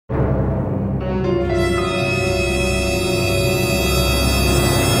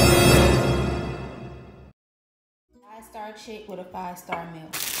chick with a 5-star meal.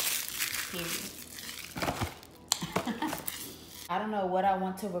 Period. I don't know what I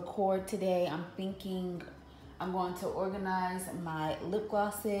want to record today. I'm thinking I'm going to organize my lip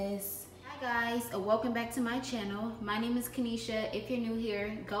glosses. Hi guys, welcome back to my channel. My name is Kanisha. If you're new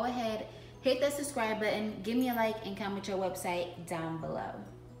here, go ahead, hit that subscribe button, give me a like, and comment your website down below.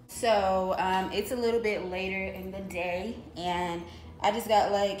 So it's a little bit later in the day, and I just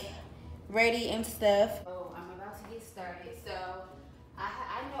got like ready and stuff. So I'm about to get started. So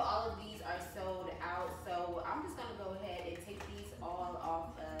I know all of these are sold out, so I'm just gonna go ahead and take these all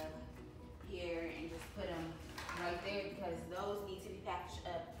off of here and just put them right there because those need to be packaged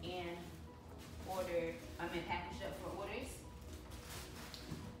up and ordered. Packaged up for orders.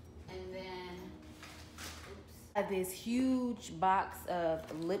 And then I have this huge box of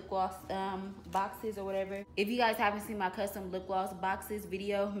lip gloss boxes or whatever. If you guys haven't seen my custom lip gloss boxes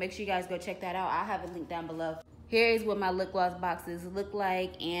video, make sure you guys go check that out. I'll have a link down below. Here is what my lip gloss boxes look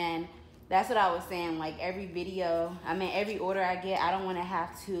like, and that's what I was saying, like every video, every order I get, I don't want to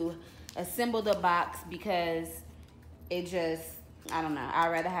have to assemble the box because it just, I don't know, I'd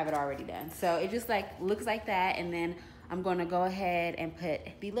rather have it already done. So it just like looks like that, and then I'm going to go ahead and put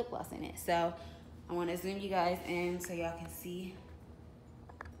the lip gloss in it. So I want to zoom you guys in so y'all can see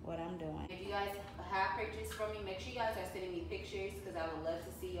what I'm doing. If you guys have pictures from me, make sure you guys are sending me pictures because I would love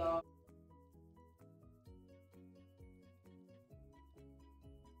to see y'all.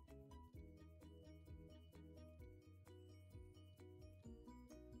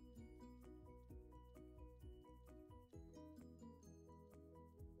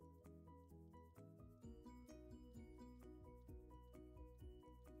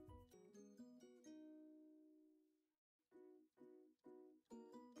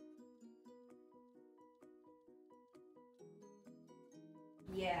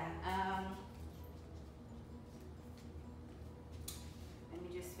 Yeah, let me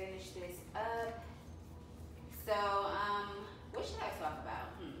just finish this up. So, what should I talk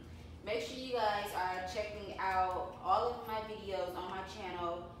about? Make sure you guys are checking out all of my videos on my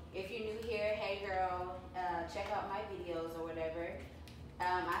channel. If you're new here, hey girl, check out my videos or whatever. I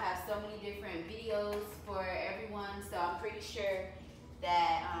have so many different videos for everyone, so I'm pretty sure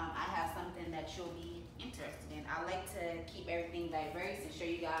that I have something that you'll be interested in. I like to keep everything diverse and show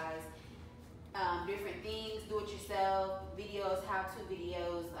you guys different things, do it yourself videos, how-to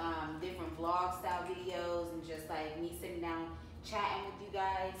videos, different vlog style videos, and just like me sitting down chatting with you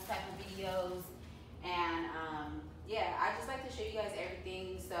guys type of videos. And yeah, I just like to show you guys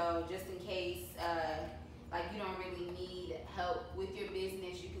everything, so just in case like you don't really need help with your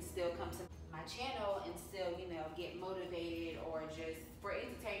business, you can still come to my channel and still, you know, get motivated, or just for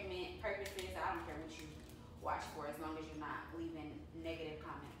entertainment purposes. I don't care what you watch for, as long as you're not leaving negative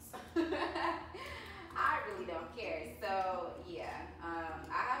comments. I really don't care. So yeah,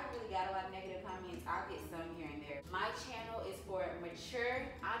 I haven't really got a lot of negative comments. I'll get some here and there. My channel is for mature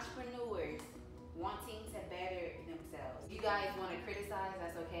entrepreneurs wanting to better themselves. If you guys want to criticize,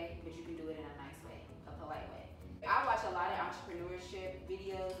 that's okay, but you can do it in a nice way, a polite way. I watch a lot of entrepreneurship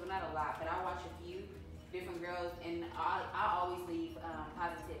videos, well not a lot, but I watch a few different girls, and I always leave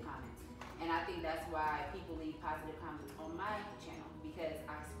positive comments. And I think that's why people leave positive comments on my channel, because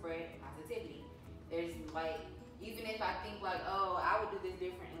I spread positivity. There's like, even if I think like, oh, I would do this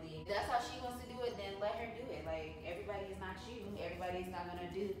differently, if that's how she wants to do it, then let her do it. Like, everybody is not you. Everybody's not gonna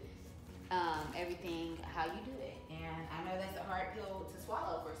do everything how you do it. And I know that's a hard pill to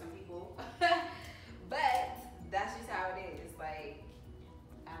swallow for some people, but that's just how it is. Like,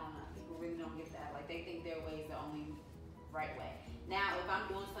 I don't know, people really don't get that. Like, they think their way is the only right way. Now, if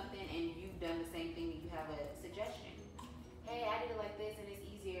I'm doing something and you've done the same thing and you have a suggestion, hey, I did it like this and it's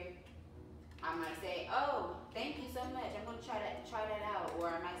easier, I might say, oh, thank you so much, I'm gonna try that out.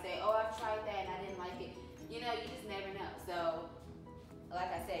 Or I might say, oh, I've tried that and I didn't like it. You know, you just never know. So,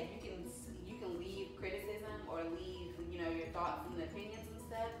 like I said, you can leave criticism or leave, you know, your thoughts and opinions and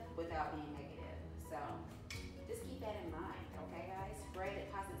stuff without being negative. So, just keep that in mind, okay, guys? Spread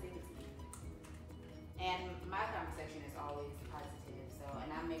positivity. And my comment section is always positive, so, and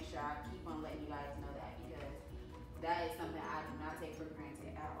I make sure I keep on letting you guys know that, because that is something I do not take for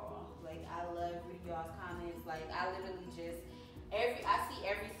granted at all. Like, I love reading y'all's comments. Like, I literally just, I see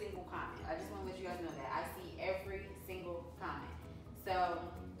every single comment. I just want to let you guys know that. I see every single comment. So,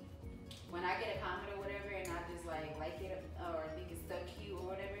 when I get a comment or whatever, and I just like it or think it's so cute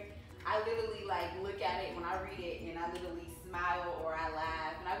or whatever, I literally like look at it when I read it, and I literally smile or I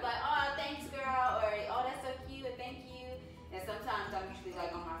laugh, and I'm like, oh, thanks girl, or oh, that's so cute, thank you. And sometimes I'm usually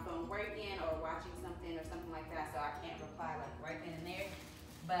like on my phone working or watching something or something like that, so I can't reply like right then and there.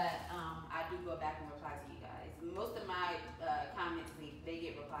 But I do go back and reply to you guys. Most of my comments, they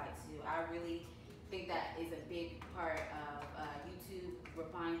get replied to. I really think that is a big part of YouTube,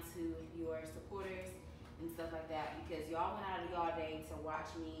 replying to your supporters and stuff like that, because y'all went out of y'all day to watch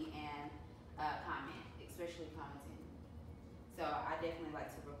me and comment, especially commenting. So I definitely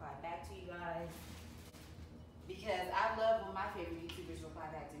like to reply back to you guys, because I love when my favorite YouTubers reply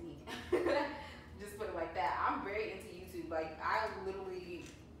back to me. Just put it like that. I'm very into YouTube. Like, I literally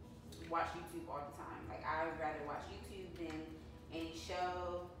watch YouTube all the time. Like, I would rather watch YouTube than any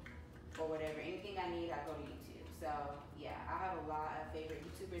show or whatever. Anything I need, I go to YouTube. So yeah, I have a lot of favorite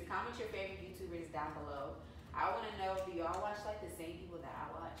YouTubers. Comment your favorite YouTubers down below. I want to know, do y'all watch like the same people that I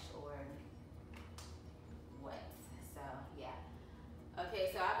watch, or what? So yeah. Okay,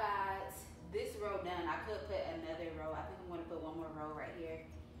 so I got this row done. I could put another row. I think I'm going to put one more row right here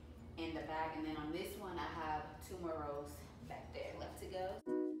in the back, and then on this one I have 2 more rows back there left to go.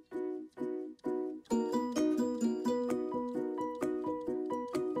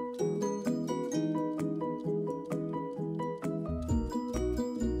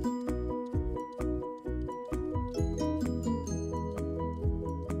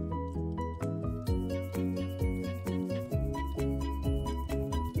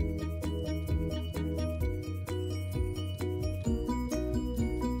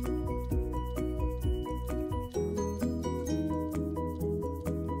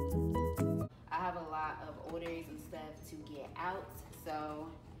 To get out, so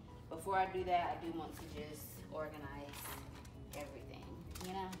before I do that, I do want to just organize everything,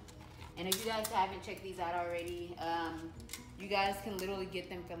 you know. And if you guys haven't checked these out already, you guys can literally get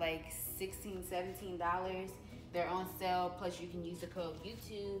them for like $16–17. They're on sale, plus you can use the code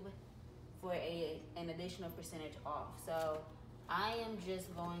YouTube for an additional percentage off. So I am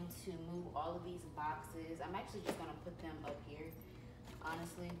just going to move all of these boxes. I'm actually just going to put them up here,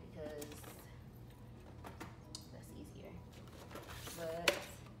 honestly, because but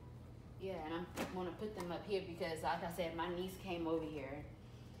yeah, and I'm going to put them up here because, like I said, my niece came over here,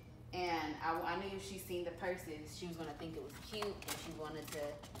 and I knew if she seen the purses, she was going to think it was cute, and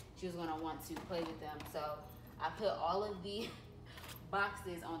she was going to want to play with them. So I put all of the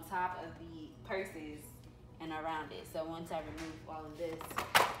boxes on top of the purses and around it. So once I remove all of this,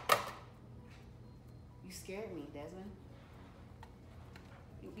 you scared me, Desmond.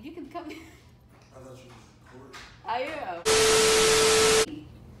 You can come in. I thought you was recording. I am.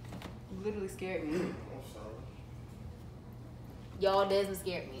 You literally scared me. I'm sorry. Y'all, Desmond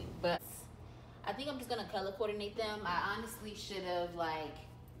scared me. But I think I'm just gonna color coordinate them. I honestly should have like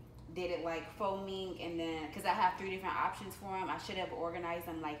did it like foaming, and then because I have 3 different options for them, I should have organized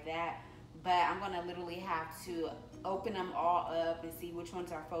them like that. But I'm gonna literally have to open them all up and see which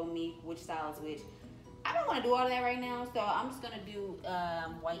ones are foamy, which style is which. I don't want to do all that right now, so I'm just gonna do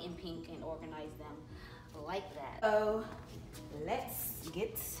white and pink and organize them like that. So let's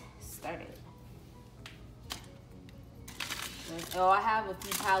get started. Oh, I have a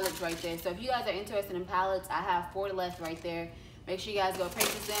few palettes right there. So if you guys are interested in palettes, I have 4 left right there. Make sure you guys go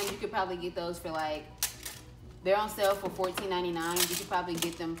purchase them. You could probably get those for like, they're on sale for $14.99. You could probably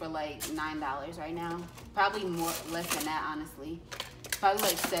get them for like $9 right now. Probably less than that, honestly. Probably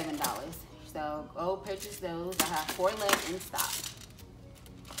like $7. So go purchase those. I have 4 left in stock.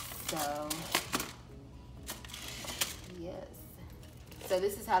 So yes. So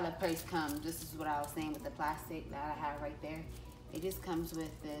this is how the purse comes. This is what I was saying with the plastic that I have right there. It just comes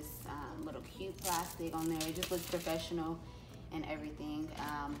with this little cute plastic on there. It just looks professional and everything.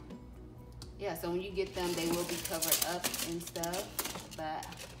 Yeah, so when you get them, they will be covered up and stuff. But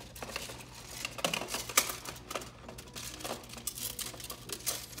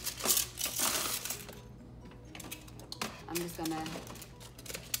I'm just gonna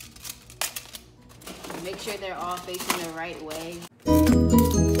make sure they're all facing the right way.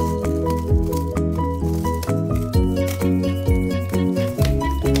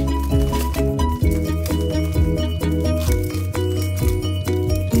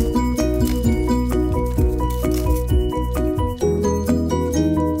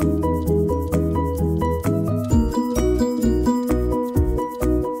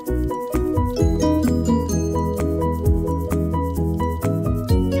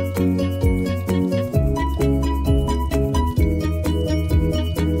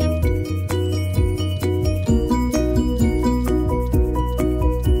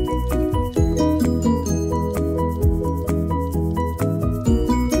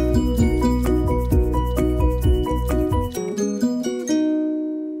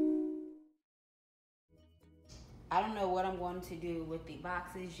 I don't know what I'm going to do with the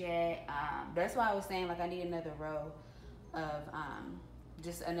boxes yet. That's why I was saying like I need another row of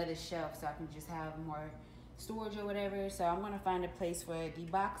just another shelf so I can just have more storage or whatever. So I'm gonna find a place for the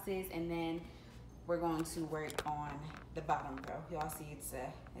boxes, and then we're going to work on the bottom row. Y'all see it's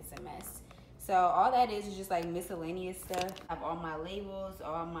a mess. So all that is just like miscellaneous stuff. I have all my labels,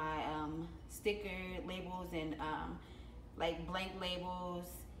 all my sticker labels, and like blank labels,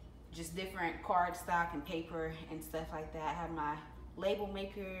 just different card stock and paper and stuff like that. I have my label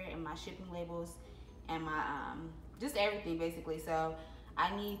maker and my shipping labels and my just everything basically. So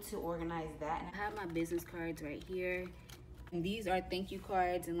I need to organize that. And I have my business cards right here, and these are thank you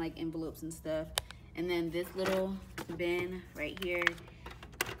cards and like envelopes and stuff. And then this little bin right here,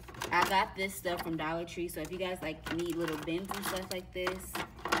 I got this stuff from Dollar Tree. So if you guys like need little bins and stuff like this,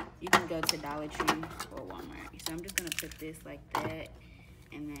 you can go to Dollar Tree or Walmart. So I'm just gonna put this like that.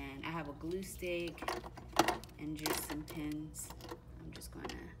 And then I have a glue stick and just some pins. I'm just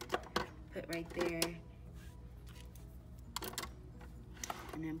gonna put right there.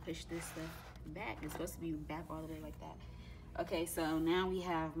 And then push this stuff back. It's supposed to be back all the way like that. Okay, so now we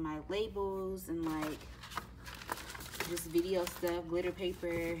have my labels and like just video stuff, glitter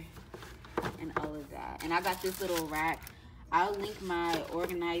paper, and all of that. And I got this little rack. I'll link my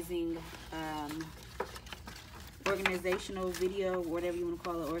organizational video, whatever you want to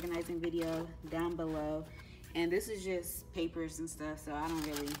call it, organizing video down below. And this is just papers and stuff, so I don't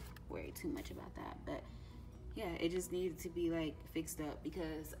really worry too much about that. But yeah, it just needed to be like fixed up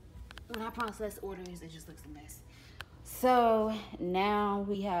because when I process orders, it just looks a mess. So now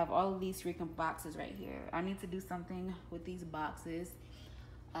we have all of these freaking boxes right here. I need to do something with these boxes.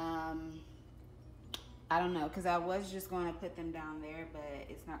 I don't know, because I was just going to put them down there, but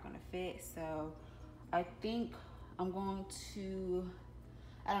it's not going to fit. So I think I'm going to,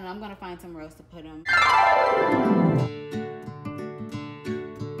 I don't know, I'm going to find somewhere else to put them.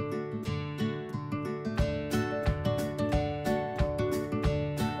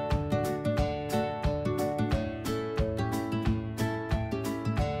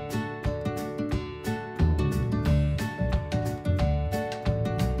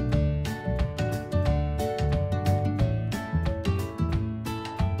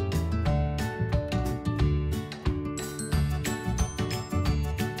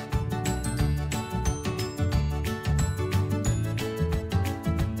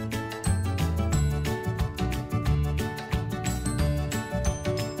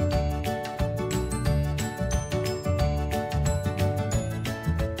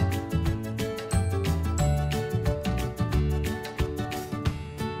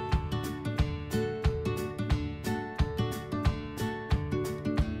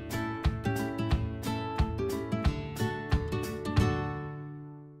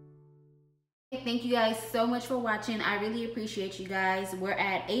 Thank you guys so much for watching. I really appreciate you guys. We're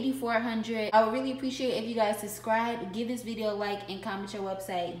at 8,400. I would really appreciate if you guys subscribe, give this video a like, and comment your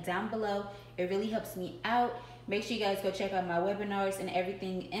website down below. It really helps me out. Make sure you guys go check out my webinars and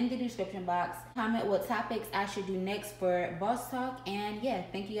everything in the description box. Comment what topics I should do next for Boss Talk. And yeah,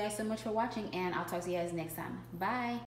 thank you guys so much for watching, and I'll talk to you guys next time. Bye.